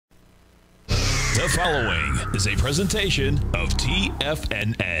The following is a presentation of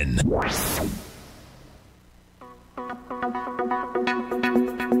TFNN.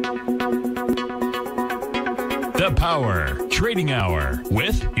 The Power Trading Hour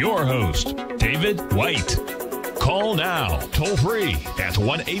with your host, David White. Call now, toll free at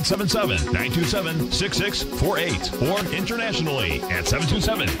 1-877-927-6648 or internationally at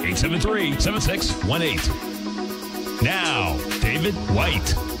 727-873-7618. Now, David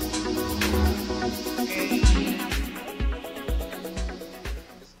White.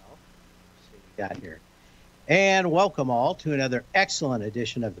 Got here. And welcome all to another excellent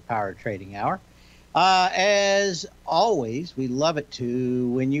edition of the Power Trading Hour. As always, we love it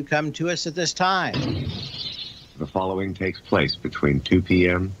when you come to us at this time. The following takes place between 2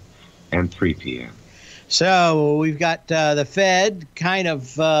 p.m. and 3 p.m. So we've got the Fed kind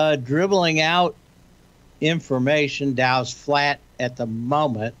of dribbling out information. Dow's flat at the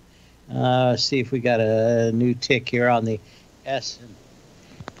moment. See if we got a new tick here on the S&P.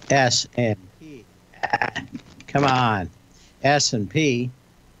 Come on, S&P.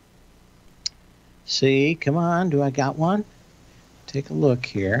 See, come on, do I got one? Take a look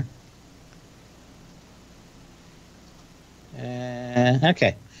here.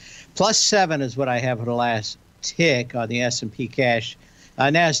 Okay, +7 is what I have for the last tick on the S&P cash.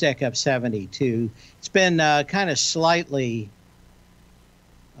 NASDAQ up 72. It's been kind of slightly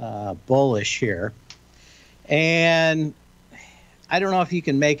bullish here. And I don't know if you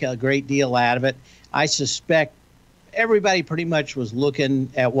can make a great deal out of it. I suspect everybody pretty much was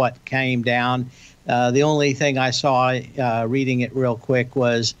looking at what came down. The only thing I saw reading it real quick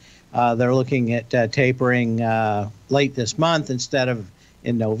was they're looking at tapering late this month instead of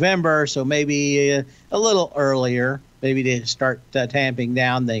in November, so maybe a little earlier, maybe to start tamping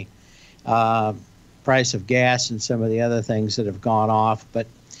down the price of gas and some of the other things that have gone off. But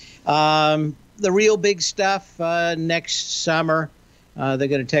the real big stuff next summer, they're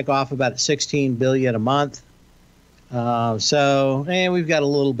going to take off about $16 billion a month. So we've got a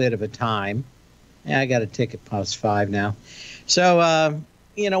little bit of a time. I got a ticket +5 now. So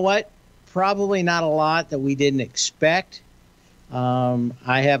you know what? Probably not a lot that we didn't expect.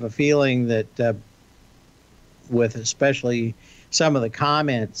 I have a feeling that with especially some of the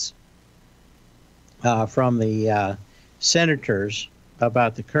comments from the senators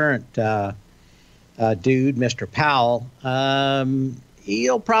about the current dude, Mr. Powell,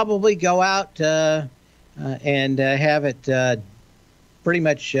 he'll probably go out and have it pretty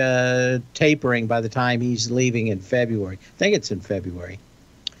much tapering by the time he's leaving in February. I think it's in February.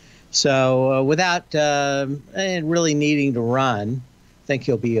 So without really needing to run, I think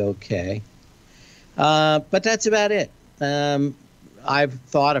he'll be okay. But that's about it. I've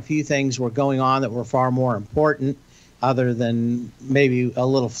thought a few things were going on that were far more important, other than maybe a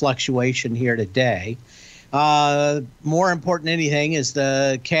little fluctuation here today. More important than anything is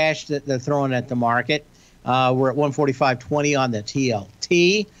the cash that they're throwing at the market. We're at 145.20 on the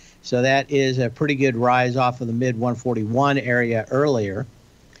TLT, so that is a pretty good rise off of the mid 141 area earlier.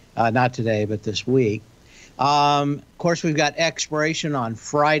 Not today, but this week. Of course, we've got expiration on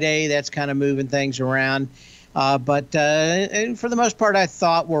Friday. That's kind of moving things around. But and for the most part, I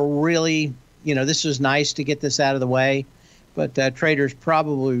thought we're really, this was nice to get this out of the way. But traders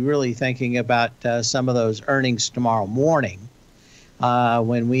probably really thinking about some of those earnings tomorrow morning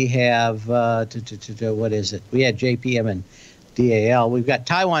when we have, what is it? We had JPM and DAL. We've got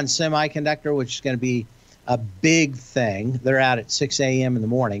Taiwan Semiconductor, which is going to be a big thing. They're out at 6 a.m. in the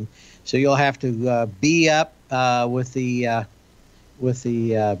morning, so you'll have to be up with the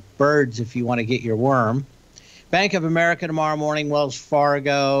birds if you want to get your worm. Bank of America tomorrow morning, Wells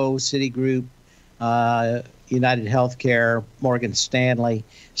Fargo, Citigroup, United Healthcare, Morgan Stanley.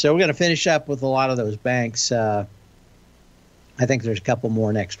 So we're going to finish up with a lot of those banks. I think there's a couple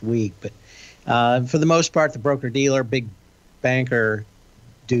more next week, but for the most part, the broker-dealer, big banker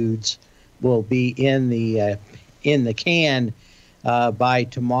dudes will be in the can by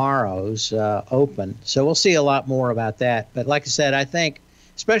tomorrow's open. So we'll see a lot more about that. But like I said, I think,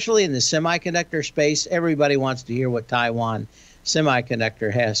 especially in the semiconductor space, everybody wants to hear what Taiwan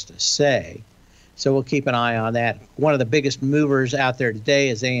Semiconductor has to say. So we'll keep an eye on that. One of the biggest movers out there today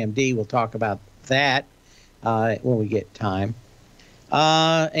is AMD. We'll talk about that when we get time.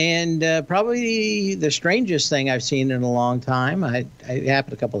 And probably the strangest thing I've seen in a long time, it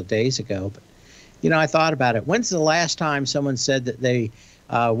happened a couple of days ago, but, I thought about it. When's the last time someone said that they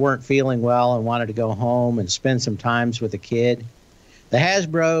weren't feeling well and wanted to go home and spend some time with a kid? The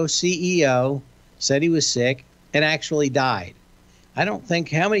Hasbro CEO said he was sick and actually died. I don't think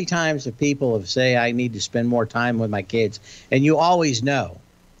how many times have people have say I need to spend more time with my kids. And you always know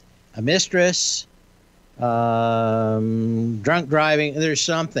a mistress, drunk driving. There's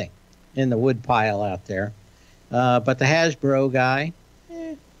something in the wood pile out there. But the Hasbro guy,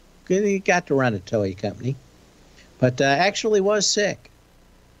 good, he got to run a toy company, but actually was sick.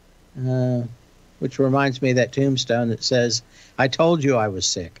 Which reminds me of that tombstone that says, "I told you I was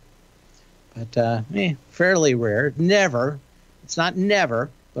sick." But fairly rare. Never. It's not never,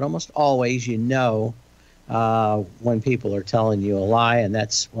 but almost always you know when people are telling you a lie, and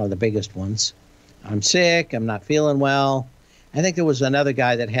that's one of the biggest ones. I'm sick. I'm not feeling well. I think there was another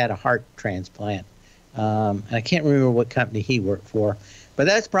guy that had a heart transplant. And I can't remember what company he worked for, but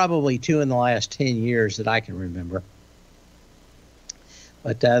that's probably 2 in the last 10 years that I can remember.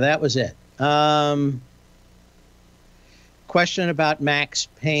 But that was it. Question about Max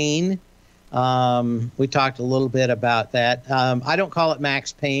Pain. We talked a little bit about that. I don't call it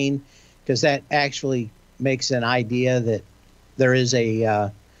Max Pain because that actually makes an idea that there is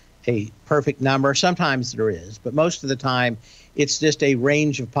a perfect number. Sometimes there is, but most of the time it's just a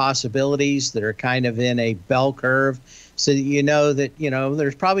range of possibilities that are kind of in a bell curve, so that you know that,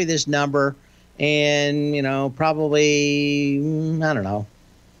 there's probably this number, and, probably, I don't know,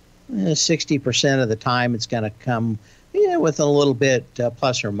 60% of the time it's going to come with a little bit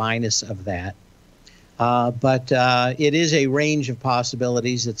plus or minus of that. But it is a range of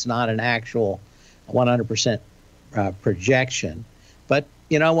possibilities. It's not an actual 100% projection. But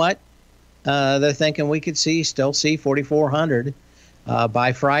you know what? They're thinking we could still see 4,400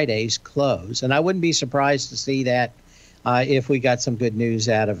 by Friday's close. And I wouldn't be surprised to see that if we got some good news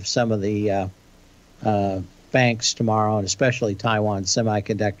out of some of the banks tomorrow, and especially Taiwan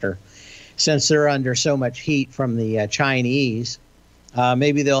Semiconductor, since they're under so much heat from the Chinese.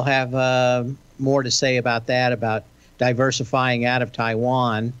 Maybe they'll have more to say about that, about diversifying out of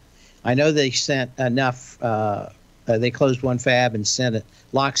Taiwan. I know they sent enough. They closed one fab and sent it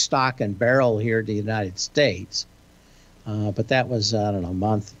lock, stock, and barrel here to the United States. But that was, I don't know, a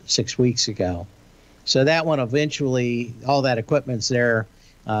month, 6 weeks ago. So that one eventually, all that equipment's there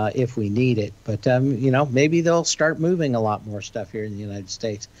if we need it. But, maybe they'll start moving a lot more stuff here in the United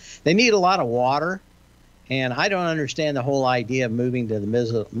States. They need a lot of water, and I don't understand the whole idea of moving to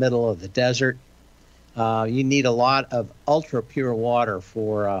the middle of the desert. You need a lot of ultra pure water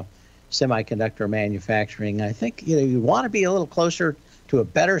for semiconductor manufacturing. I think you want to be a little closer to a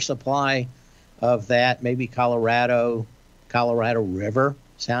better supply of that. Maybe Colorado River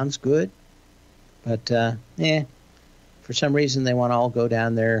sounds good, but for some reason they want to all go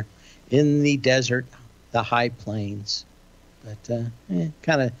down there in the desert, the high plains, but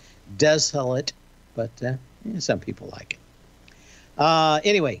kind of desolate. But some people like it.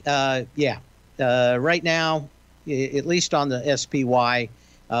 Anyway, right now, at least on the SPY.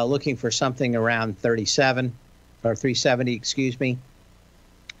 Looking for something around 37 or 370, excuse me.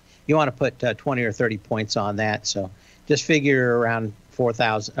 You want to put 20 or 30 points on that. So just figure around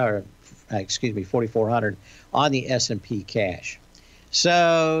 4,400 on the S&P cash.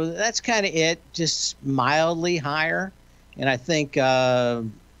 So that's kind of it, just mildly higher. And I think they're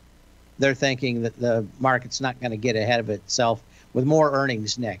thinking that the market's not going to get ahead of itself with more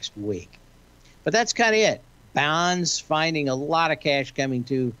earnings next week. But that's kind of it. Bonds finding a lot of cash coming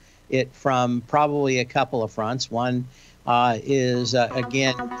to it from probably a couple of fronts. One is,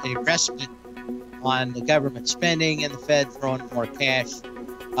 again, a respite on the government spending and the Fed throwing more cash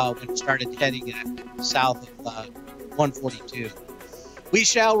when it started heading south of 142. We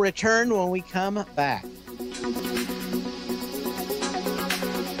shall return when we come back.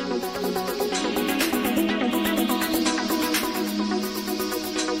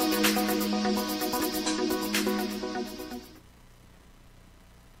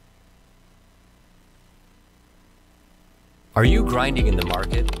 Are you grinding in the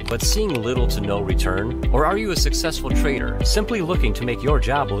market, but seeing little to no return? Or are you a successful trader, simply looking to make your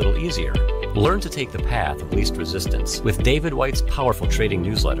job a little easier? Learn to take the path of least resistance with David White's powerful trading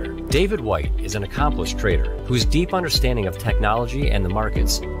newsletter. David White is an accomplished trader whose deep understanding of technology and the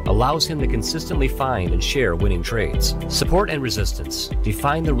markets allows him to consistently find and share winning trades. Support and resistance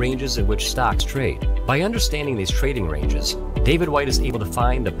define the ranges in which stocks trade. By understanding these trading ranges, David White is able to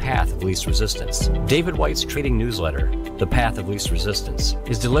find the path of least resistance. David White's trading newsletter, The Path of Least Resistance,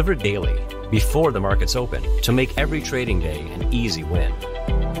 is delivered daily before the markets open to make every trading day an easy win.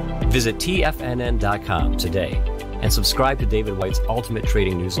 Visit TFNN.com today and subscribe to David White's Ultimate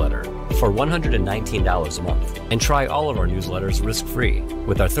Trading Newsletter for $119 a month, and try all of our newsletters risk-free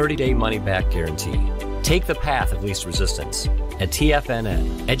with our 30-day money-back guarantee. Take the path of least resistance at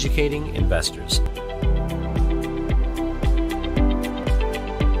TFNN, educating investors.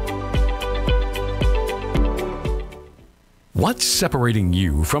 What's separating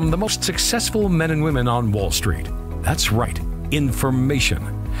you from the most successful men and women on Wall Street? That's right, information.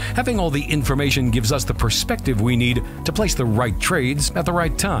 Having all the information gives us the perspective we need to place the right trades at the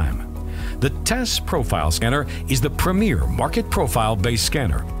right time. The TAS Profile Scanner is the premier market profile-based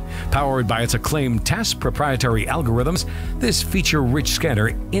scanner. Powered by its acclaimed TAS proprietary algorithms, this feature-rich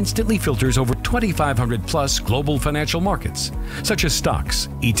scanner instantly filters over 2,500 plus global financial markets, such as stocks,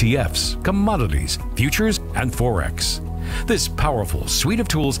 ETFs, commodities, futures, and Forex. This powerful suite of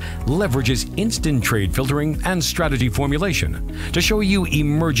tools leverages instant trade filtering and strategy formulation to show you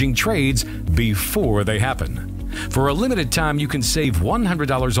emerging trades before they happen. For a limited time, you can save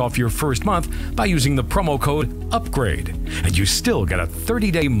 $100 off your first month by using the promo code UPGRADE, and you still get a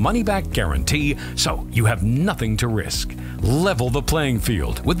 30-day money-back guarantee, so you have nothing to risk. Level the playing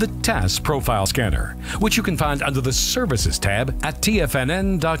field with the TAS Profile Scanner, which you can find under the Services tab at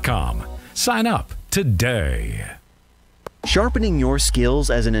TFNN.com. Sign up today. Sharpening your skills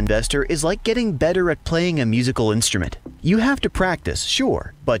as an investor is like getting better at playing a musical instrument. You have to practice,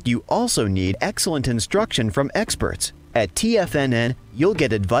 sure, but you also need excellent instruction from experts. At TFNN, you'll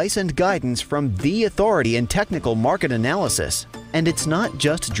get advice and guidance from the authority in technical market analysis. And it's not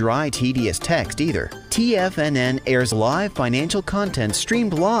just dry, tedious text either. TFNN airs live financial content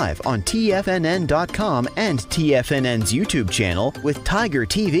streamed live on TFNN.com and TFNN's YouTube channel with Tiger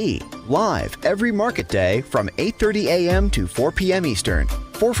TV, live every market day from 8:30 a.m. to 4 p.m. Eastern,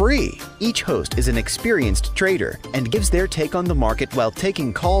 for free. Each host is an experienced trader and gives their take on the market while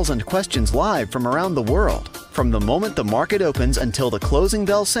taking calls and questions live from around the world. From the moment the market opens until the closing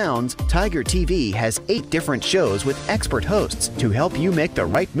bell sounds, Tiger TV has 8 different shows with expert hosts to help you make the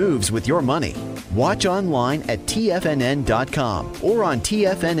right moves with your money. Watch online at TFNN.com or on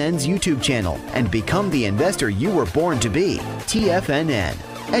TFNN's YouTube channel and become the investor you were born to be. TFNN,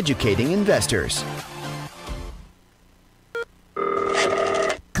 educating investors.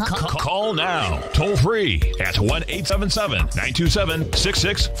 Call now, toll free at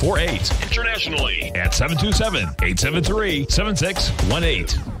 1-877-927-6648. Internationally at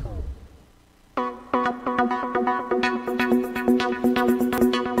 727-873-7618.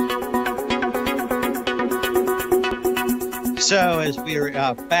 So as we're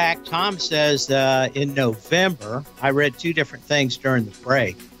back, Tom says in November, I read 2 different things during the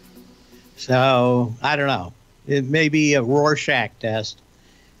break. So I don't know. It may be a Rorschach test.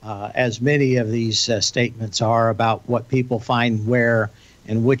 As many of these statements are about what people find where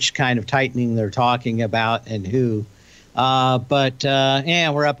and which kind of tightening they're talking about and who. But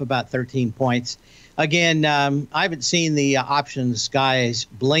we're up about 13 points. Again, I haven't seen the options guys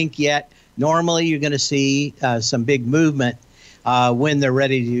blink yet. Normally, you're going to see some big movement when they're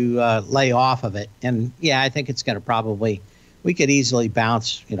ready to lay off of it. And, I think it's going to probably – we could easily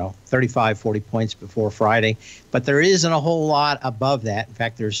bounce, 35, 40 points before Friday. But there isn't a whole lot above that. In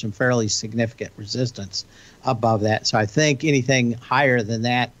fact, there's some fairly significant resistance above that. So I think anything higher than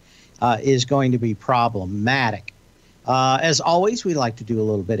that is going to be problematic. As always, we like to do a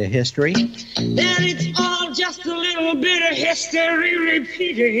little bit of history. And it's all just a little bit of history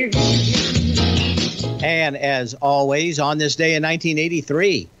repeating. And as always, on this day in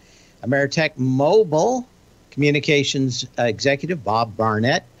 1983, Ameritech Mobile Communications executive Bob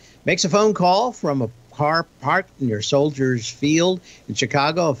Barnett makes a phone call from a car parked near Soldiers Field in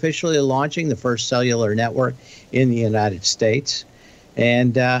Chicago, officially launching the first cellular network in the United States.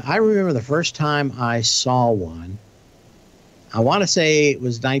 And I remember the first time I saw one, I want to say it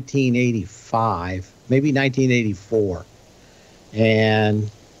was 1985, maybe 1984.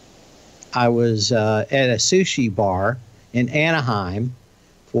 And I was at a sushi bar in Anaheim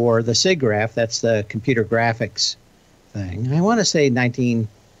for the SIGGRAPH, that's the computer graphics thing. I want to say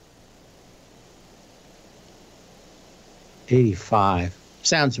 1985.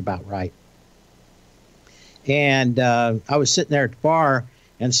 Sounds about right. And I was sitting there at the bar,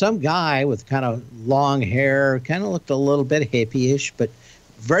 and some guy with kind of long hair, kind of looked a little bit hippie-ish, but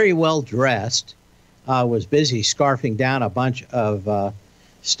very well dressed, was busy scarfing down a bunch of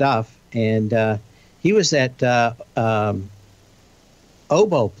stuff. And he was that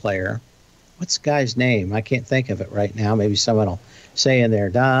oboe player. What's the guy's name? I can't think of it right now. Maybe someone will say in there,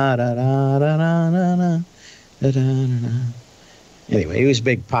 da da da da da da da da da da. Anyway, he was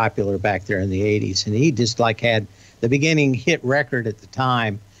big popular back there in the 80s, and he just had the beginning hit record at the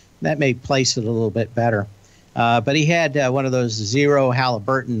time. That may place it a little bit better. But he had one of those Zero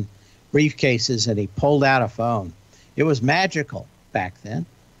Halliburton briefcases, and he pulled out a phone. It was magical back then,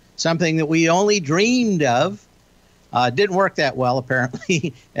 something that we only dreamed of. Didn't work that well,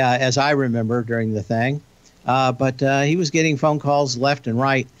 apparently, as I remember during the thing. But he was getting phone calls left and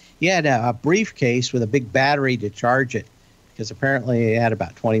right. He had a briefcase with a big battery to charge it, because apparently he had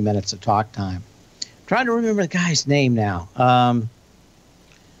about 20 minutes of talk time. I'm trying to remember the guy's name now. I'll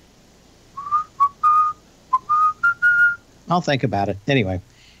think about it. Anyway,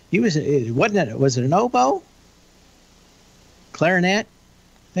 he was was it an oboe? Clarinet?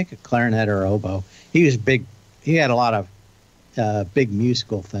 I think a clarinet or oboe. He was big. He had a lot of big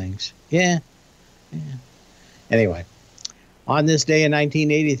musical things. Yeah. Anyway, on this day in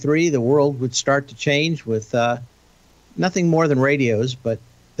 1983, the world would start to change with nothing more than radios, but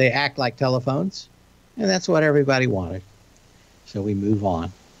they act like telephones, and that's what everybody wanted. So we move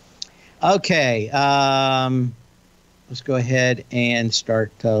on. Okay, let's go ahead and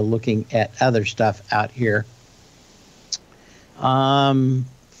start looking at other stuff out here.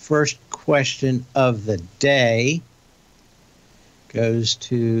 First question of the day goes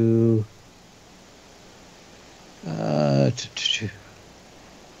to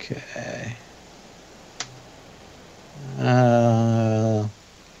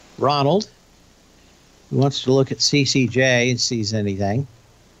Ronald, who wants to look at CCJ and sees anything.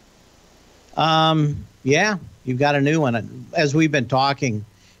 Yeah, you've got a new one. As we've been talking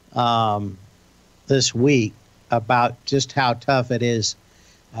this week about just how tough it is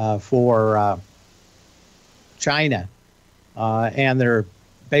for China, and they're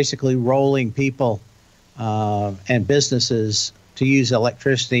basically rolling people and businesses to use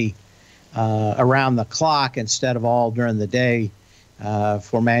electricity around the clock instead of all during the day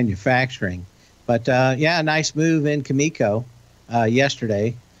for manufacturing. But yeah, a nice move in Kimiko yesterday.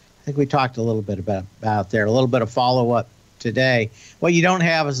 I think we talked a little bit about there, a little bit of follow-up today. What you don't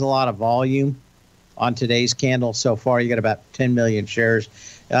have is a lot of volume on today's candle so far. You got about 10 million shares.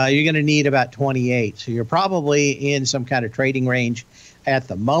 You're going to need about 28. So you're probably in some kind of trading range at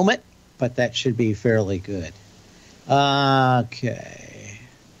the moment, but that should be fairly good. Okay.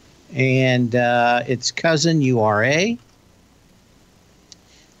 And its cousin, URA.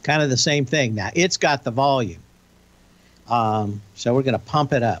 Kind of the same thing. Now, it's got the volume. So we're going to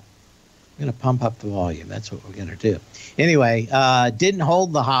pump it up. We're going to pump up the volume. That's what we're going to do. Anyway, didn't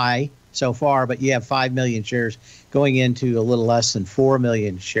hold the high so far, but you have 5 million shares going into a little less than 4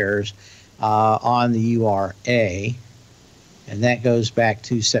 million shares on the URA. And that goes back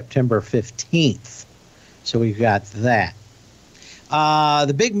to September 15th. So we've got that.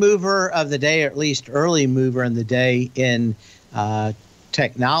 The big mover of the day, or at least early mover in the day in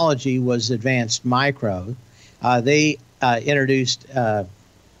technology, was Advanced Micro. They introduced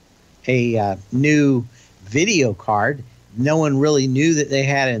a new video card. No one really knew that they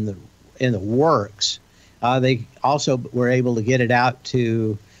had in the works. They also were able to get it out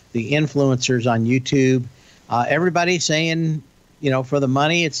to the influencers on YouTube. Everybody's saying, for the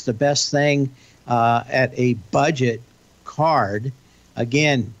money, it's the best thing at a budget card.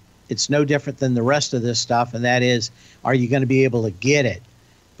 Again, it's no different than the rest of this stuff, and that is, are you going to be able to get it?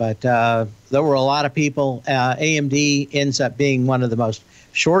 But there were a lot of people. AMD ends up being one of the most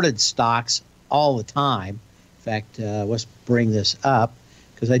shorted stocks all the time. In fact, let's bring this up,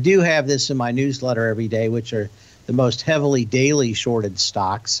 because I do have this in my newsletter every day, which are the most heavily daily shorted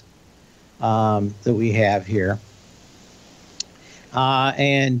stocks that we have here.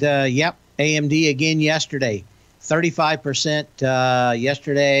 Yep, AMD again yesterday, 35%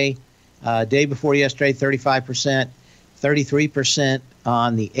 yesterday, day before yesterday, 35%, 33%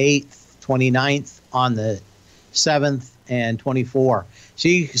 on the 8th, 29th on the 7th, and 24. So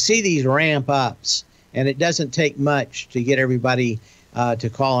you can see these ramp ups, and it doesn't take much to get everybody to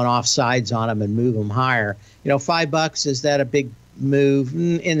call an offsides on them and move them higher. $5, is that a big move?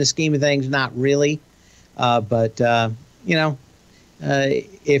 In the scheme of things, not really. But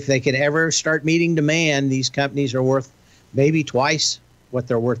if they could ever start meeting demand, these companies are worth maybe twice what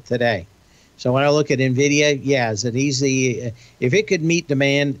they're worth today. So when I look at NVIDIA, yeah, is it easy? If it could meet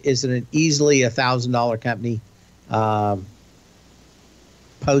demand, is it an easily $1,000 company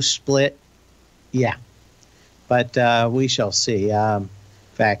post-split? Yeah. But we shall see. In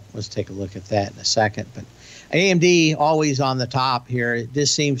fact, let's take a look at that in a second. But AMD always on the top here.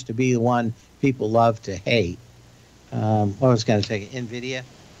 This seems to be the one people love to hate. What was going to take it? NVIDIA.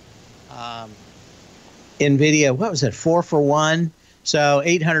 NVIDIA, what was it? 4 for 1. So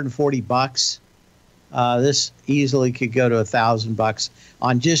 $840. This easily could go to $1,000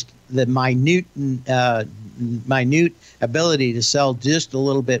 on just the minute ability to sell just a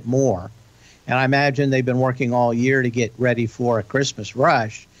little bit more. And I imagine they've been working all year to get ready for a Christmas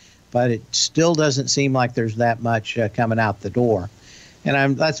rush, but it still doesn't seem like there's that much coming out the door.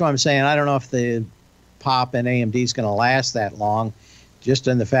 And that's what I'm saying. I don't know if the pop in AMD is going to last that long, just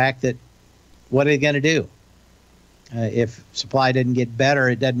in the fact that what are they going to do? If supply didn't get better,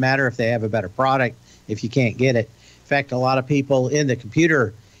 it doesn't matter if they have a better product if you can't get it. In affect a lot of people in the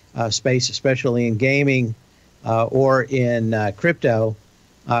computer space, especially in gaming or in crypto,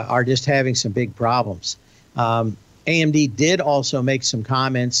 are just having some big problems. AMD did also make some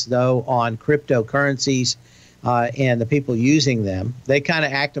comments, though, on cryptocurrencies and the people using them. They kind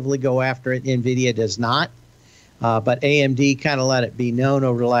of actively go after it. NVIDIA does not. But AMD kind of let it be known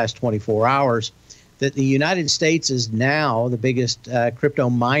over the last 24 hours that the United States is now the biggest crypto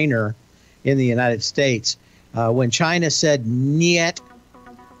miner in the United States. When China said niet,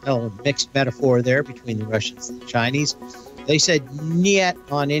 a mixed metaphor there between the Russians and the Chinese, they said niet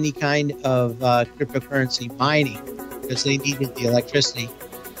on any kind of cryptocurrency mining because they needed the electricity.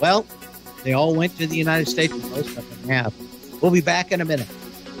 Well, they all went to the United States, and most of them have. We'll be back in a minute.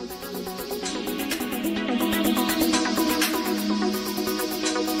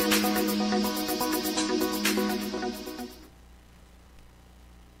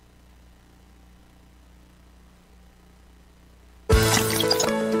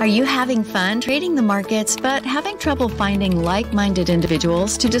 Are you having fun trading the markets but having trouble finding like-minded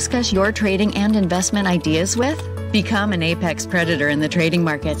individuals to discuss your trading and investment ideas with? Become an apex predator in the trading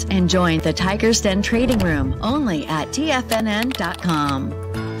markets and join the Tiger's Den Trading Room only at TFNN.com.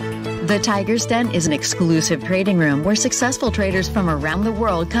 The Tiger's Den is an exclusive trading room where successful traders from around the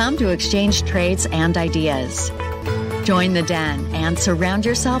world come to exchange trades and ideas. Join the den and surround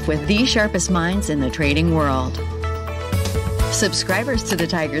yourself with the sharpest minds in the trading world. Subscribers to the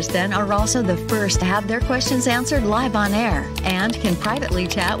Tiger's Den are also the first to have their questions answered live on air and can privately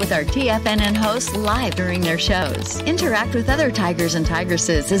chat with our TFNN hosts live during their shows. Interact with other Tigers and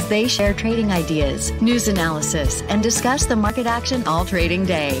Tigresses as they share trading ideas, news analysis, and discuss the market action all trading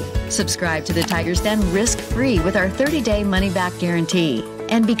day. Subscribe to the Tiger's Den risk-free with our 30-day money-back guarantee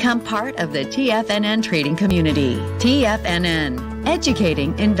and become part of the TFNN trading community. TFNN,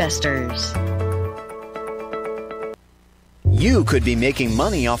 educating investors. You could be making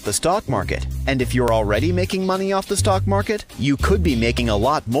money off the stock market. And if you're already making money off the stock market, you could be making a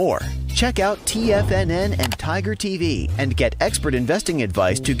lot more. Check out TFNN and Tiger TV and get expert investing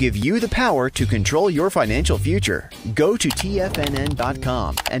advice to give you the power to control your financial future. Go to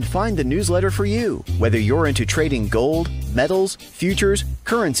TFNN.com and find the newsletter for you. Whether you're into trading gold, metals, futures,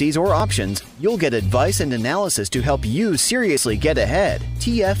 currencies, or options, you'll get advice and analysis to help you seriously get ahead.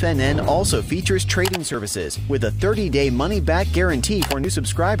 TFNN also features trading services with a 30-day money-back guarantee for new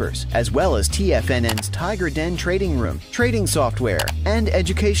subscribers, as well as TFNN's Tiger Den Trading Room, trading software, and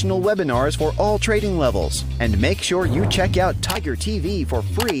educational webinars for all trading levels. And make sure you check out Tiger TV for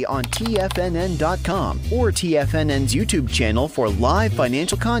free on TFNN.com or TFNN's YouTube channel for live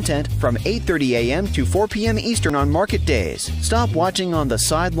financial content from 8:30 a.m. to 4 p.m. Eastern on market days. Stop watching on the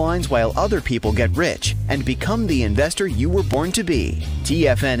sidelines while other people get rich and become the investor you were born to be.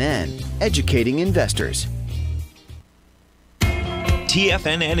 TFNN, educating investors.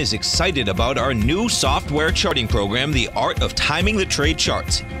 TFNN is excited about our new software charting program, The Art of Timing the Trade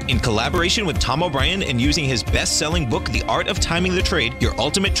Charts. In collaboration with Tom O'Brien and using his best-selling book, The Art of Timing the Trade, Your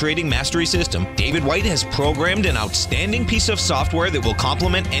Ultimate Trading Mastery System, David White has programmed an outstanding piece of software that will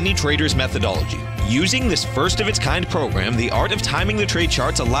complement any trader's methodology. Using this first-of-its-kind program, The Art of Timing the Trade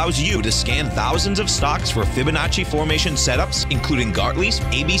Charts allows you to scan thousands of stocks for Fibonacci formation setups, including Gartley's,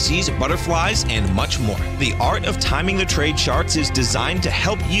 ABC's, butterflies, and much more. The Art of Timing the Trade Charts is designed to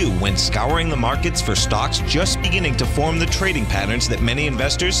help you when scouring the markets for stocks just beginning to form the trading patterns that many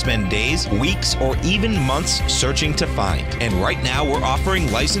investors spend days, weeks, or even months searching to find. And right now, we're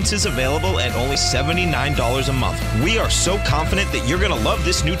offering licenses available at only $79 a month. We are so confident that you're going to love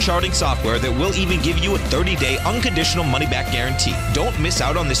this new charting software that will even give you a 30-day unconditional money-back guarantee. Don't miss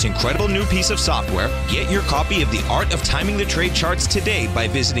out on this incredible new piece of software. Get your copy of The Art of Timing the Trade Charts today by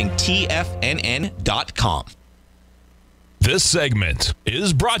visiting TFNN.com. This segment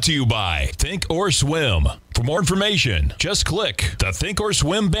is brought to you by Thinkorswim. For more information, just click the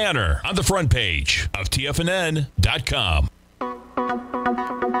Thinkorswim banner on the front page of TFNN.com.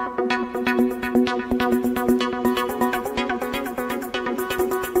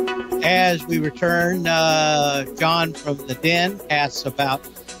 As we return, John from the Den asks about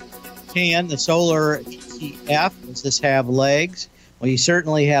TAN, the solar ETF. Does this have legs? Well, you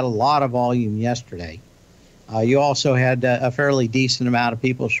certainly had a lot of volume yesterday. You also had a fairly decent amount of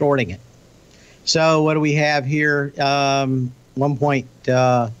people shorting it. So what do we have here?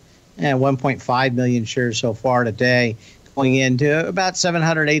 1.5 million shares so far today, going into about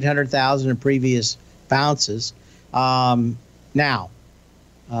 700, 800,000 in previous bounces. Now,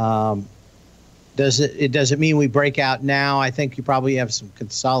 does it mean we break out now? I think you probably have some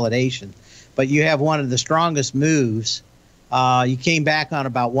consolidation, but you have one of the strongest moves. You came back on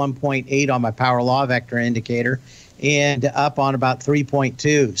about 1.8 on my power law vector indicator, and up on about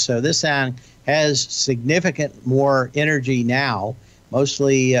 3.2. So this thing has significant more energy now,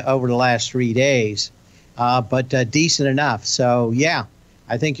 mostly over the last 3 days, but decent enough. So yeah,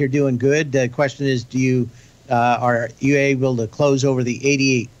 I think you're doing good. The question is, are you able to close over the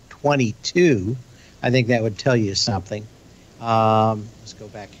 88.22? I think that would tell you something. Let's go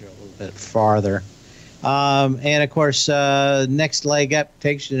back here a little bit farther. And of course, next leg up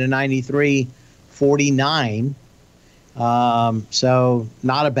takes you to 93.49. So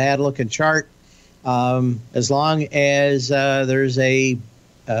not a bad looking chart. As long as there's a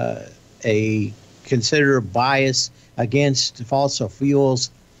considerable bias against fossil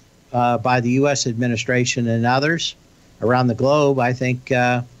fuels by the U.S. administration and others around the globe, I think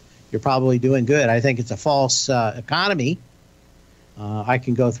you're probably doing good. I think it's a false economy. I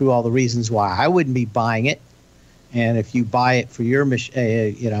can go through all the reasons why I wouldn't be buying it. And if you buy it for your,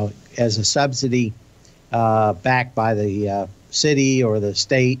 as a subsidy backed by the city or the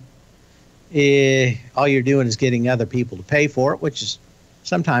state, all you're doing is getting other people to pay for it, which is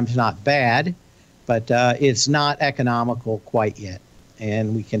sometimes not bad, but it's not economical quite yet.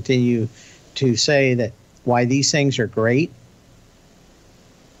 And we continue to say that why these things are great.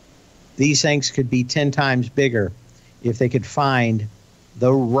 These things could be 10 times bigger if they could find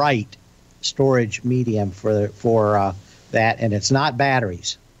the right storage medium for that, and it's not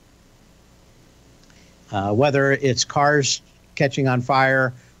batteries. Whether it's cars catching on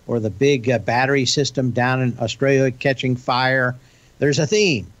fire or the big battery system down in Australia catching fire, there's a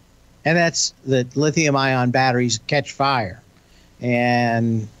theme, and that's that lithium-ion batteries catch fire.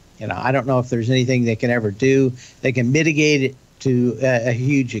 And I don't know if there's anything they can ever do. They can mitigate it to a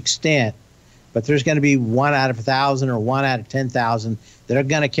huge extent, but there's going to be 1 out of 1,000 or 1 out of 10,000 that are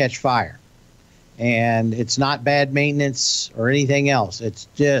going to catch fire. And it's not bad maintenance or anything else. It's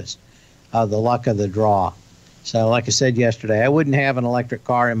just the luck of the draw. So like I said yesterday, I wouldn't have an electric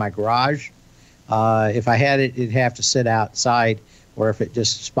car in my garage. If I had it, it'd have to sit outside, or if it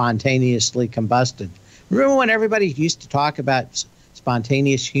just spontaneously combusted. Remember when everybody used to talk about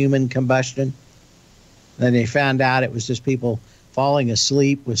spontaneous human combustion? Then they found out it was just people falling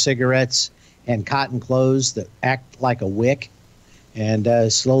asleep with cigarettes and cotton clothes that act like a wick and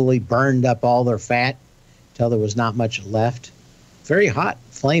slowly burned up all their fat until there was not much left. Very hot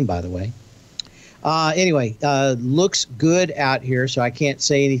flame, by the way. Anyway, looks good out here, so I can't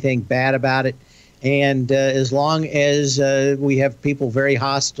say anything bad about it. And as long as we have people very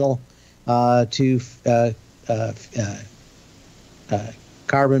hostile to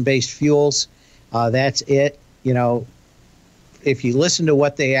carbon-based fuels, that's it. If you listen to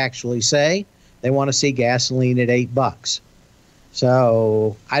what they actually say, they want to see gasoline at $8.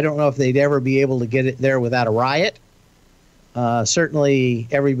 So I don't know if they'd ever be able to get it there without a riot. Certainly,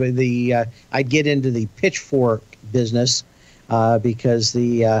 everybody. I'd get into the pitchfork business because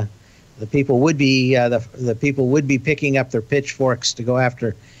the people would be the people would be picking up their pitchforks to go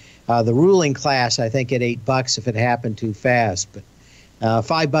after the ruling class. I think at $8 if it happened too fast, but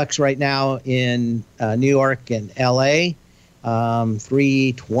 $5 right now in New York and L.A.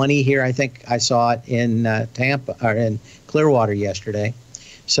 $3.20 here. I think I saw it in Tampa or in Clearwater yesterday.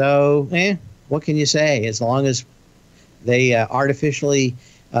 So, what can you say? As long as they artificially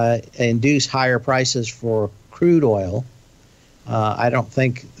induce higher prices for crude oil, I don't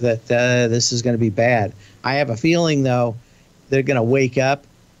think that this is going to be bad. I have a feeling, though, they're going to wake up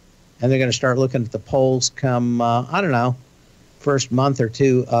and they're going to start looking at the polls come, I don't know, first month or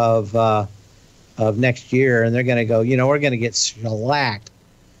two of next year, and they're going to go, we're going to get shellacked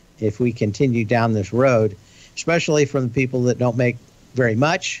if we continue down this road, especially from the people that don't make very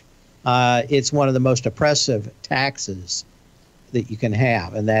much. It's one of the most oppressive taxes that you can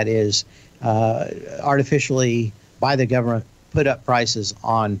have, and that is artificially by the government put up prices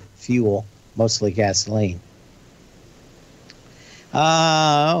on fuel, mostly gasoline.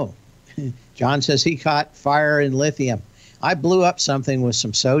 John says he caught fire in lithium. I blew up something with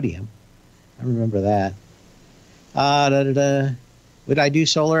some sodium. I remember that. Would I do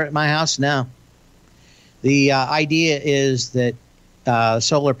solar at my house? No. The idea is that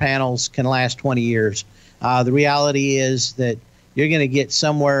solar panels can last 20 years. The reality is that you're going to get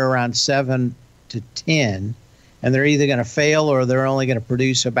somewhere around 7 to 10, and they're either going to fail or they're only going to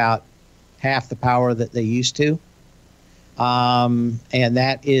produce about half the power that they used to. And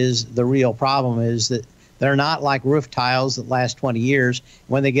that is the real problem, is that they're not like roof tiles that last 20 years.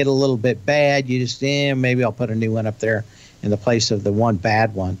 When they get a little bit bad, you just, maybe I'll put a new one up there in the place of the one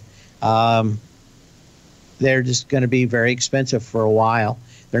bad one. They're just going to be very expensive for a while.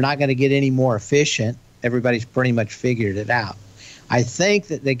 They're not going to get any more efficient. Everybody's pretty much figured it out. I think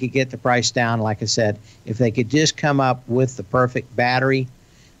that they could get the price down, like I said, if they could just come up with the perfect battery,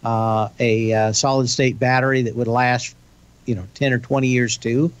 a solid-state battery that would last, 10 or 20 years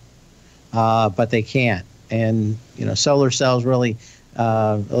too, but they can't. And, solar cells really,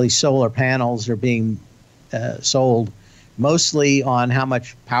 at least solar panels are being sold mostly on how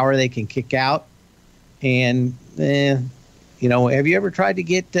much power they can kick out. And, have you ever tried to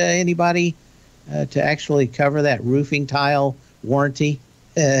get anybody to actually cover that roofing tile warranty?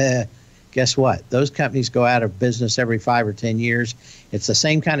 Guess what? Those companies go out of business every 5 or 10 years. It's the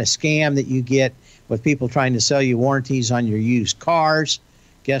same kind of scam that you get with people trying to sell you warranties on your used cars.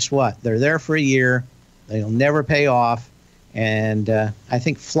 Guess what? They're there for a year. They'll never pay off. And I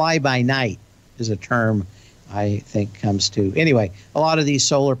think fly-by-night is a term I think comes to. Anyway, a lot of these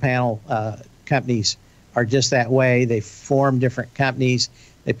solar panel companies are just that way. They form different companies.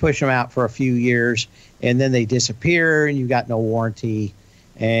 They push them out for a few years, and then they disappear, and you've got no warranty,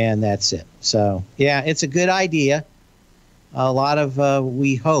 and that's it. So, yeah, it's a good idea. A lot of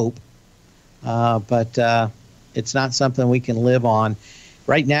we hope, but it's not something we can live on.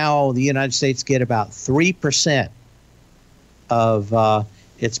 Right now, the United States get about 3% of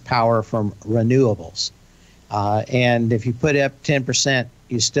its power from renewables. And if you put up 10%,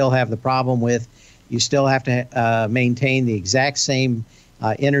 you still have the problem with you still have to maintain the exact same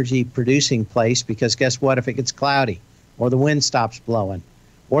energy producing place, because guess what? If it gets cloudy or the wind stops blowing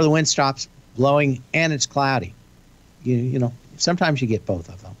or the wind stops blowing and it's cloudy, sometimes you get both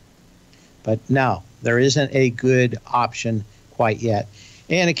of them. But no, there isn't a good option quite yet.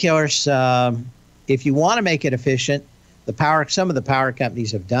 And of course, if you want to make it efficient, some of the power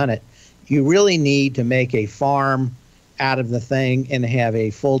companies have done it. You really need to make a farm out of the thing and have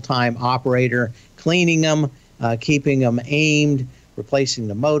a full-time operator cleaning them, keeping them aimed, replacing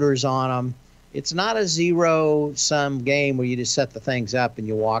the motors on them. It's not a zero-sum game where you just set the things up and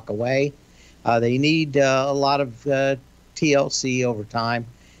you walk away. They need a lot of TLC over time.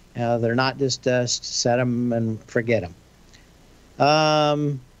 They're not just set them and forget them.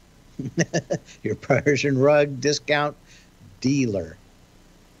 Your Persian rug discount dealer.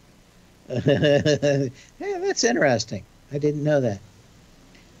 Hey, that's interesting. I didn't know that.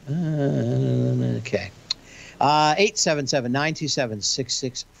 Okay.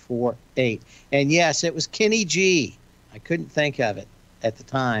 877-927-6648. And yes, it was Kenny G. I couldn't think of it at the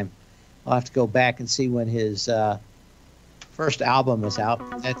time. I'll have to go back and see when his first album was out.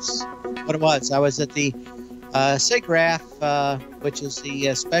 That's what it was. I was at the SIGGRAPH, which is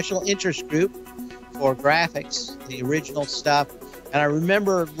the special interest group for graphics, the original stuff. And I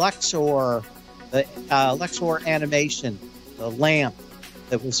remember Luxor, the Luxor animation, the lamp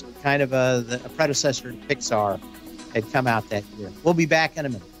that was kind of a predecessor to Pixar, had come out that year. We'll be back in a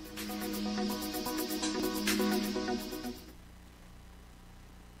minute.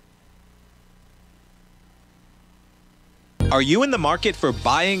 Are you in the market for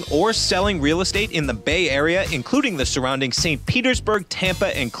buying or selling real estate in the Bay Area, including the surrounding St. Petersburg,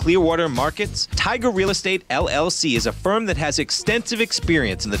 Tampa, and Clearwater markets? Tiger Real Estate LLC is a firm that has extensive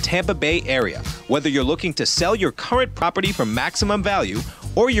experience in the Tampa Bay area. Whether you're looking to sell your current property for maximum value,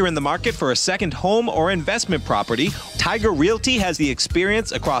 or you're in the market for a second home or investment property, Tiger Realty has the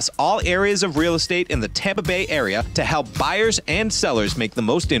experience across all areas of real estate in the Tampa Bay area to help buyers and sellers make the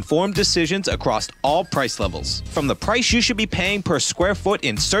most informed decisions across all price levels. From the price you should be paying per square foot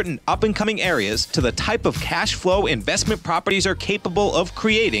in certain up-and-coming areas to the type of cash flow investment properties are capable of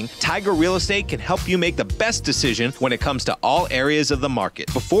creating, Tiger Real Estate can help you make the best decision when it comes to all areas of the market.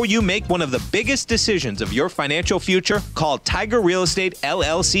 Before you make one of the biggest decisions of your financial future, call Tiger Real Estate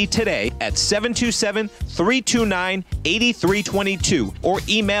LLC today at 727-329-8322 or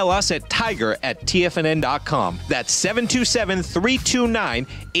email us at tiger@tfnn.com. That's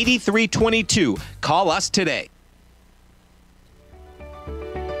 727-329-8322. Call us today.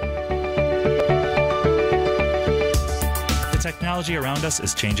 The technology around us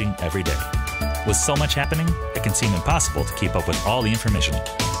is changing every day. With so much happening, it can seem impossible to keep up with all the information.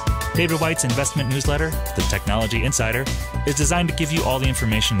 David White's investment newsletter, The Technology Insider, is designed to give you all the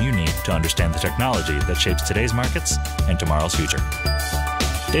information you need to understand the technology that shapes today's markets and tomorrow's future.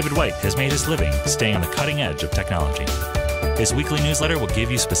 David White has made his living staying on the cutting edge of technology. His weekly newsletter will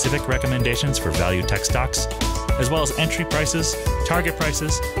give you specific recommendations for value tech stocks, as well as entry prices, target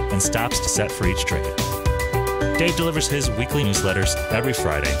prices, and stops to set for each trade. Dave delivers his weekly newsletters every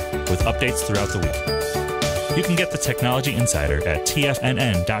Friday with updates throughout the week. You can get the Technology Insider at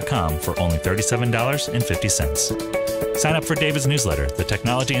TFNN.com for only $37.50. Sign up for David's newsletter, The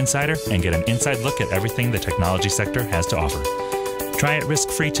Technology Insider, and get an inside look at everything the technology sector has to offer. Try it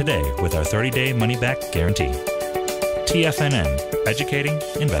risk-free today with our 30-day money-back guarantee. TFNN, educating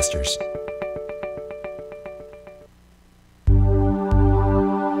investors.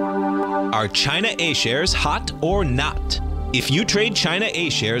 Are China A shares hot or not? If you trade China A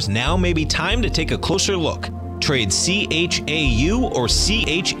shares, now may be time to take a closer look. Trade CHAU or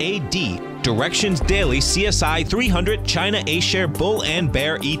CHAD, Directions Daily CSI 300 China A Share Bull and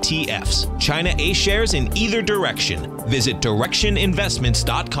Bear ETFs. China A shares in either direction. Visit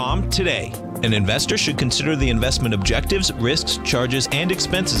directioninvestments.com today. An investor should consider the investment objectives, risks, charges, and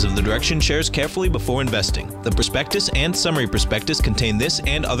expenses of the Direction shares carefully before investing. The prospectus and summary prospectus contain this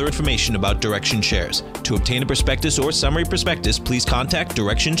and other information about Direction shares. To obtain a prospectus or summary prospectus, please contact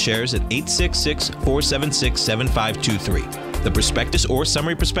Direction shares at 866-476-7523. The prospectus or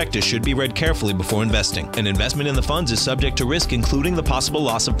summary prospectus should be read carefully before investing. An investment in the funds is subject to risk, including the possible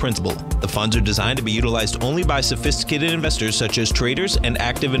loss of principal. The funds are designed to be utilized only by sophisticated investors such as traders and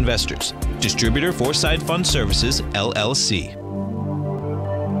active investors. Distributor Foreside Fund Services, LLC.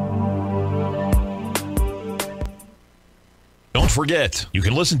 Don't forget, you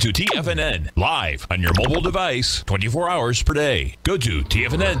can listen to TFNN live on your mobile device 24 hours per day. Go to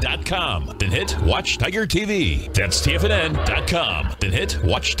TFNN.com, then hit Watch Tiger TV. That's TFNN.com, then hit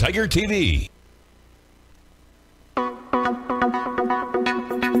Watch Tiger TV.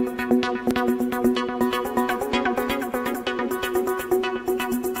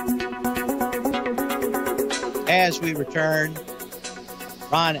 As we return,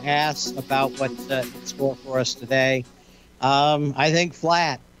 Ron asks about what's in store for us today. I think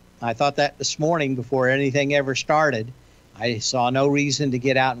flat. I thought that this morning before anything ever started. I saw no reason to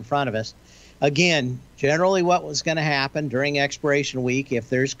get out in front of us. Again, generally what was going to happen during expiration week, if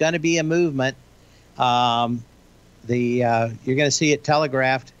there's going to be a movement, you're going to see it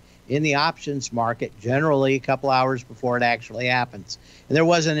telegraphed in the options market generally a couple hours before it actually happens. And there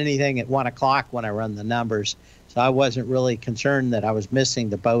wasn't anything at 1 o'clock when I run the numbers, so I wasn't really concerned that I was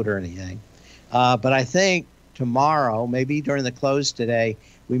missing the boat or anything. But I think tomorrow, maybe during the close today,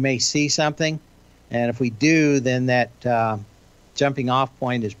 we may see something. And if we do, then that jumping off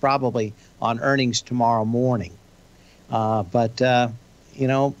point is probably on earnings tomorrow morning. Here a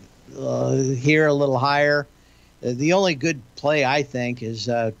little higher. The only good play, I think, is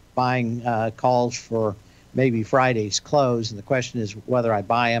buying calls for maybe Friday's close. And the question is whether I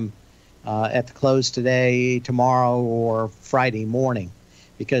buy them at the close today, tomorrow, or Friday morning.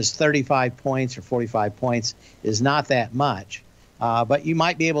 Because 35 points or 45 points is not that much. But you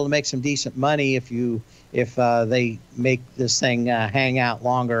might be able to make some decent money if they make this thing hang out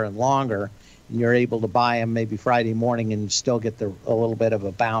longer and longer, and you're able to buy them maybe Friday morning and still get a little bit of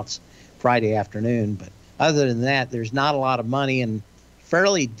a bounce Friday afternoon. But other than that, there's not a lot of money and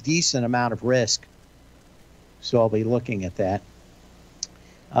fairly decent amount of risk. So I'll be looking at that.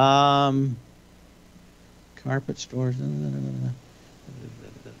 Carpet stores.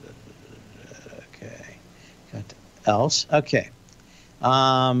 Okay. Got else. Okay.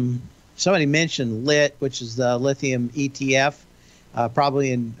 Somebody mentioned LIT, which is the lithium ETF.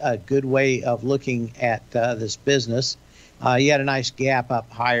 Probably a good way of looking at this business. You had a nice gap up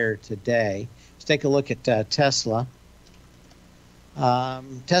higher today. Let's take a look at Tesla.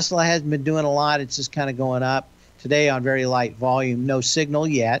 Tesla hasn't been doing a lot. It's just kind of going up today on very light volume. No signal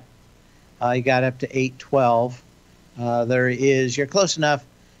yet. You got up to 812. You're close enough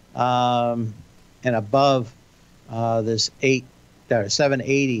and above this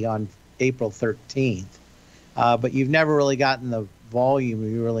 780 on April 13th. But you've never really gotten the volume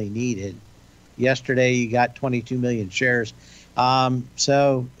you really needed. Yesterday, you got 22 million shares.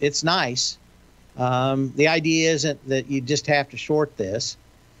 So it's nice. The idea isn't that you just have to short this,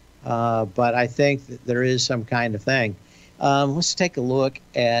 but I think that there is some kind of thing. Let's take a look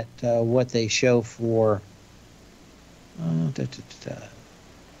at what they show for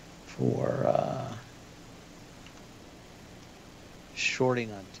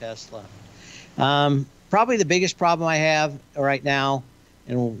shorting on Tesla. Probably the biggest problem I have right now,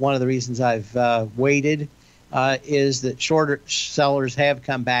 and one of the reasons I've waited, is that shorter sellers have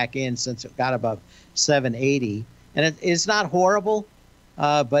come back in since it got above 780. And it's not horrible,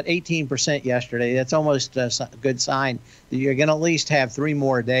 but 18% yesterday. That's almost a good sign that you're going to at least have 3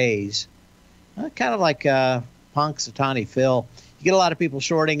 more days. Kind of like Punxsutawney Phil. You get a lot of people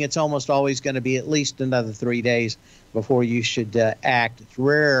shorting, it's almost always going to be at least another 3 days before you should act. It's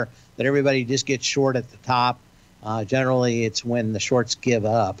rare that everybody just gets short at the top. Generally, it's when the shorts give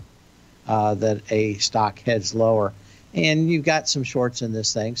up that a stock heads lower. And you've got some shorts in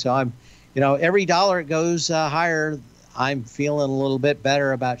this thing. So every dollar it goes higher, I'm feeling a little bit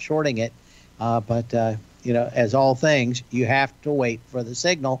better about shorting it. But as all things, you have to wait for the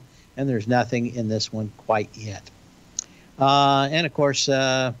signal, and there's nothing in this one quite yet. And of course,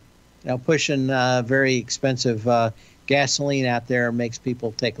 pushing very expensive gasoline out there makes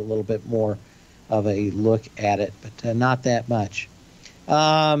people take a little bit more of a look at it, but not that much.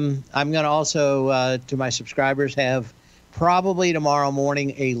 I'm going to also, to my subscribers, have probably tomorrow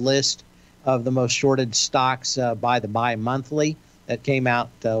morning a list of the most shorted stocks by the bi-monthly that came out,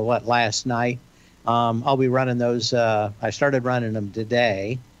 last night. I'll be running those. I started running them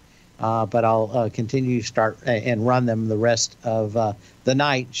today, but I'll continue to start and run them the rest of the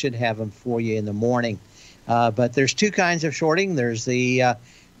night. Should have them for you in the morning. But there's two kinds of shorting. There's the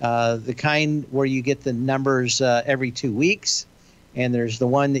kind where you get the numbers every 2 weeks, and there's the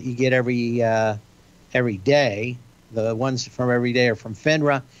one that you get every day. The ones from every day are from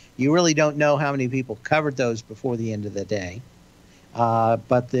FINRA. You really don't know how many people covered those before the end of the day.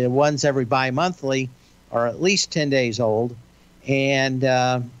 But the ones every bi-monthly are at least 10 days old, and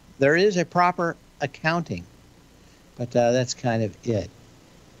there is a proper accounting. But that's kind of it.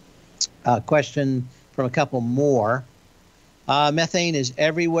 Question from a couple more. Methane is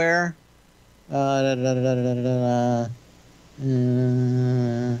everywhere. Yeah.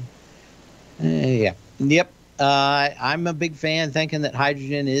 Yep. I'm a big fan, thinking that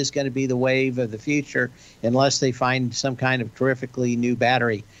hydrogen is going to be the wave of the future, unless they find some kind of terrifically new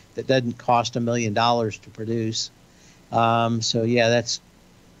battery that doesn't cost $1 million to produce. So yeah,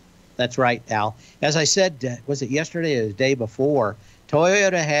 that's right, Al. As I said, was it yesterday or the day before?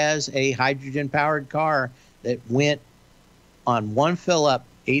 Toyota has a hydrogen-powered car that went on one fill-up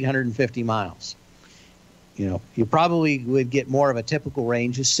 850 miles. You probably would get more of a typical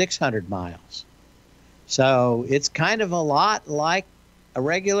range of 600 miles. So it's kind of a lot like a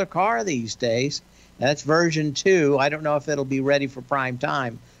regular car these days. That's version 2. I don't know if it'll be ready for prime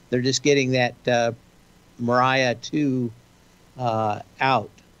time. They're just getting that Mariah 2 out,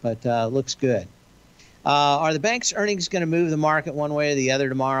 but looks good. Are the bank's earnings going to move the market one way or the other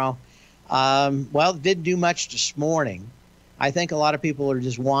tomorrow? Well, it didn't do much this morning. I think a lot of people are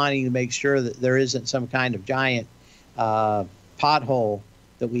just wanting to make sure that there isn't some kind of giant pothole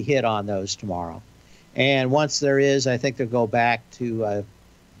that we hit on those tomorrow. And once there is, I think they'll go back to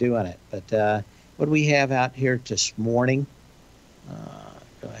doing it. But what do we have out here this morning?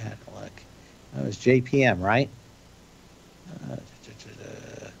 Go ahead and look. That was JPM, right?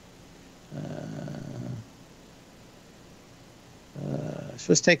 So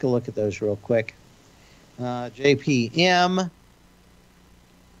let's take a look at those real quick. JPM,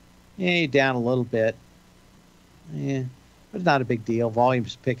 down a little bit. Yeah, but not a big deal.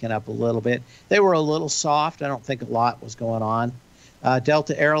 Volume's picking up a little bit. They were a little soft. I don't think a lot was going on.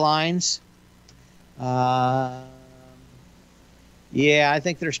 Delta Airlines. Yeah, I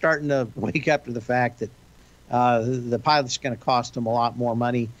think they're starting to wake up to the fact that the pilot's going to cost them a lot more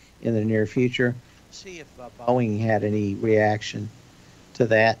money in the near future. See if Boeing had any reaction to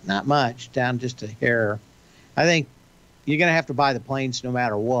that. Not much, down just a hair. I think you're going to have to buy the planes no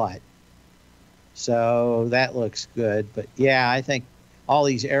matter what. So that looks good. But yeah, I think all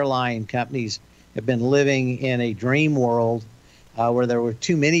these airline companies have been living in a dream world where there were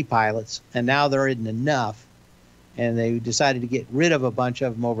too many pilots, and now there isn't enough. And they decided to get rid of a bunch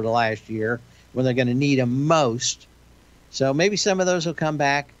of them over the last year when they're going to need them most. So maybe some of those will come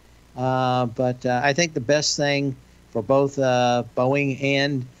back. But I think the best thing for both Boeing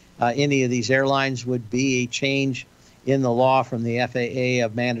and any of these airlines would be a change in the law from the FAA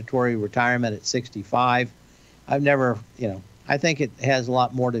of mandatory retirement at 65. I've never, I think it has a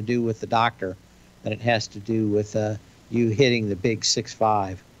lot more to do with the doctor than it has to do with you hitting the big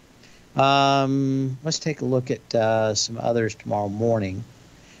 6'5". Let's take a look at some others tomorrow morning.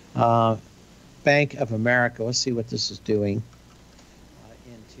 Bank of America. Let's see what this is doing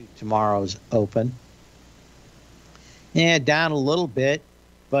into tomorrow's open. Yeah, down a little bit,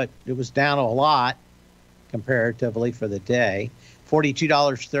 but it was down a lot comparatively for the day.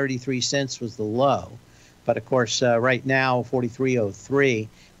 $42.33 was the low. But, of course, right now, $43.03,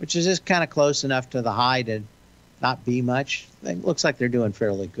 which is just kind of close enough to the high to not be much. It looks like they're doing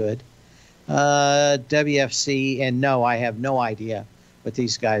fairly good. WFC, and no, I have no idea what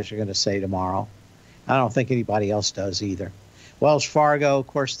these guys are going to say tomorrow. I don't think anybody else does either. Wells Fargo, of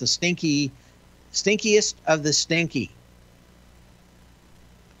course, the stinkiest of the stinky.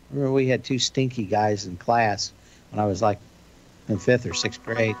 Remember, we had two stinky guys in class when I was like in 5th or 6th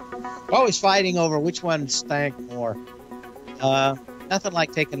grade. Always fighting over which one stank more. Nothing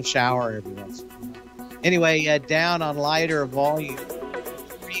like taking a shower every once in a while. Anyway, down on lighter volume.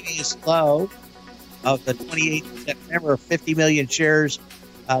 Previous low of the 28th of September, 50 million shares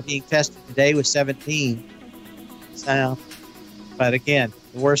being tested today with 17. So, but again,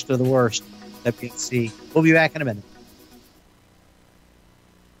 the worst of the worst, WFC. We'll be back in a minute.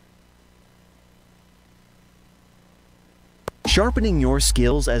 Sharpening your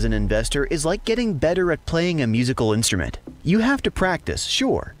skills as an investor is like getting better at playing a musical instrument. You have to practice,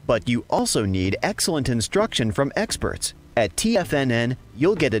 sure, but you also need excellent instruction from experts. At TFNN,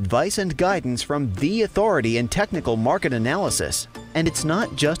 you'll get advice and guidance from the authority in technical market analysis. And it's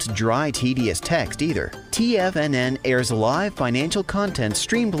not just dry, tedious text either. TFNN airs live financial content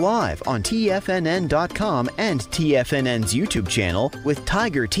streamed live on TFNN.com and TFNN's YouTube channel with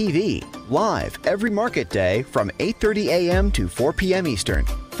Tiger TV, live every market day from 8:30 a.m. to 4 p.m. Eastern.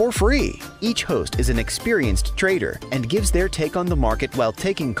 For free. Each host is an experienced trader and gives their take on the market while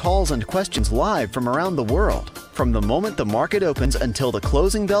taking calls and questions live from around the world. From the moment the market opens until the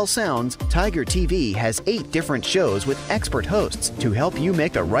closing bell sounds, Tiger TV has 8 different shows with expert hosts to help you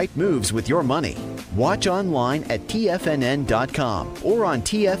make the right moves with your money. Watch online at TFNN.com or on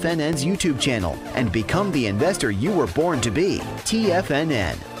TFNN's YouTube channel and become the investor you were born to be.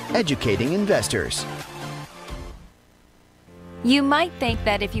 TFNN, educating investors. You might think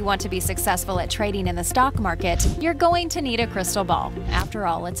that if you want to be successful at trading in the stock market, you're going to need a crystal ball. After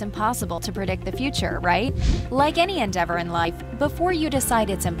all, it's impossible to predict the future, right? Like any endeavor in life, before you decide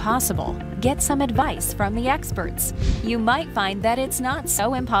it's impossible, get some advice from the experts. You might find that it's not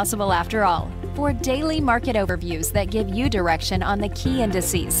so impossible after all. For daily market overviews that give you direction on the key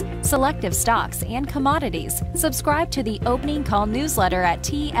indices, selective stocks, and commodities, subscribe to the Opening Call newsletter at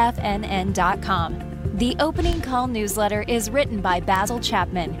TFNN.com. The Opening Call newsletter is written by Basil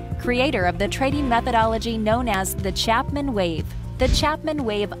Chapman, creator of the trading methodology known as the Chapman Wave. The Chapman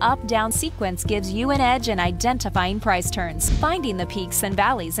Wave up-down sequence gives you an edge in identifying price turns, finding the peaks and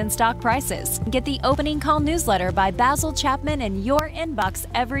valleys in stock prices. Get the Opening Call newsletter by Basil Chapman in your inbox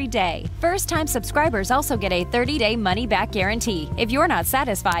every day. First-time subscribers also get a 30-day money-back guarantee. If you're not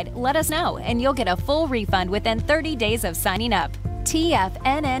satisfied, let us know, and you'll get a full refund within 30 days of signing up.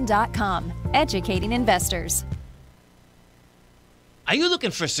 TFNN.com, educating investors. Are you looking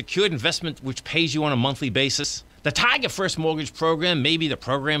for a secured investment which pays you on a monthly basis? The Tiger First Mortgage Program may be the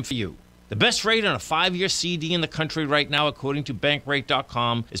program for you. The best rate on a 5-year CD in the country right now, according to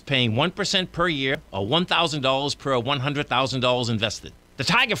Bankrate.com, is paying 1% per year or $1,000 per $100,000 invested. The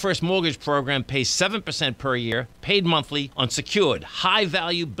Tiger First Mortgage Program pays 7% per year, paid monthly, on secured,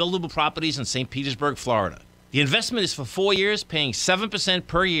 high-value, buildable properties in St. Petersburg, Florida. The investment is for 4 years, paying 7%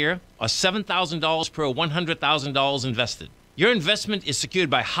 per year or $7,000 per $100,000 invested. Your investment is secured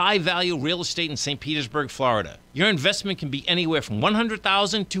by high-value real estate in St. Petersburg, Florida. Your investment can be anywhere from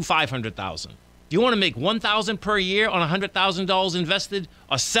 $100,000 to $500,000. Do you want to make $1,000 per year on $100,000 invested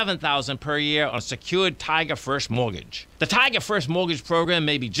or $7,000 per year on a secured Tiger First mortgage? The Tiger First Mortgage Program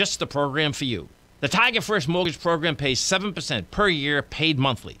may be just the program for you. The Tiger First Mortgage Program pays 7% per year, paid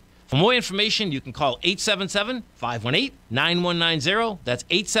monthly. For more information, you can call 877-518-9190. That's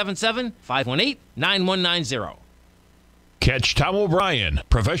 877-518-9190. Catch Tom O'Brien,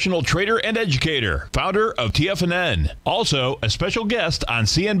 professional trader and educator, founder of TFNN. Also, a special guest on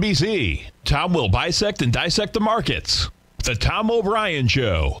CNBC. Tom will bisect and dissect the markets. The Tom O'Brien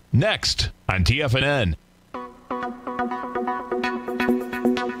Show, next on TFNN.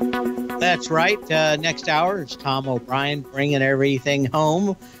 That's right. Next hour, it's Tom O'Brien bringing everything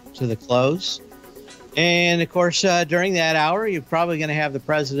home to the close. And, of course, during that hour, you're probably going to have the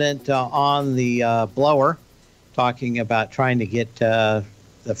president on the blower talking about trying to get the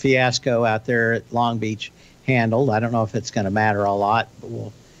fiasco out there at Long Beach handled. I don't know if it's going to matter a lot, but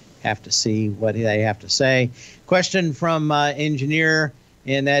we'll have to see what they have to say. Question from engineer,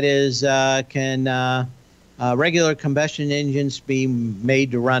 and that is, can regular combustion engines be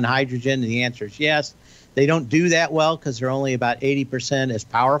made to run hydrogen? And the answer is yes. They don't do that well because they're only about 80% as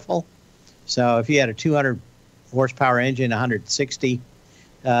powerful. So if you had a 200 horsepower engine, 160,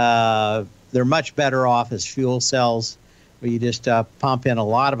 they're much better off as fuel cells, where you just pump in a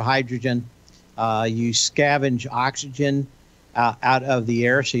lot of hydrogen. You scavenge oxygen out of the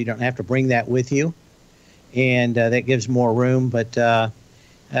air, so you don't have to bring that with you, and that gives more room. But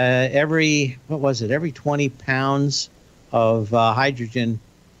every 20 pounds of hydrogen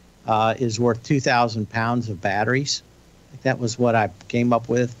is worth 2,000 pounds of batteries. That was what I came up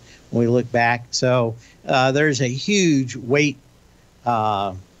with when we look back. So there's a huge weight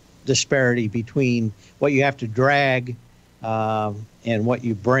disparity between what you have to drag and what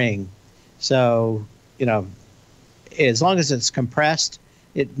you bring. So, as long as it's compressed,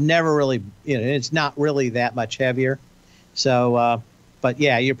 it never really, it's not really that much heavier. So, but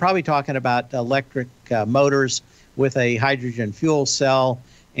yeah, you're probably talking about electric motors with a hydrogen fuel cell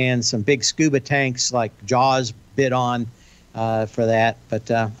and some big scuba tanks like Jaws bid on for that.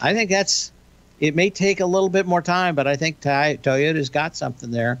 But I think it may take a little bit more time, but I think Toyota's got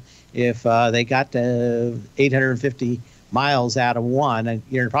something there. If they got to 850 miles out of one, and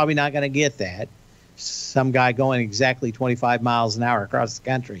you're probably not going to get that. Some guy going exactly 25 miles an hour across the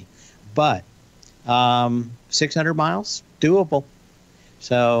country. But 600 miles, doable.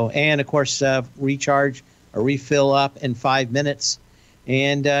 So, and of course, recharge or refill up in 5 minutes.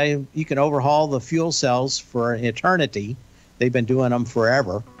 And you can overhaul the fuel cells for an eternity. They've been doing them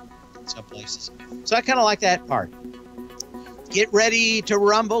forever in some places. So I kind of like that part. Get ready to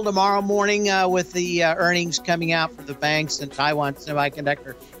rumble tomorrow morning with the earnings coming out for the banks and Taiwan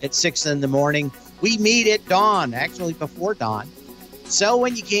Semiconductor at 6 in the morning. We meet at dawn, actually before dawn. Sell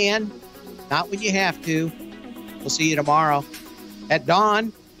when you can, not when you have to. We'll see you tomorrow at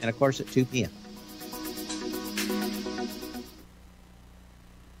dawn and, of course, at 2 p.m.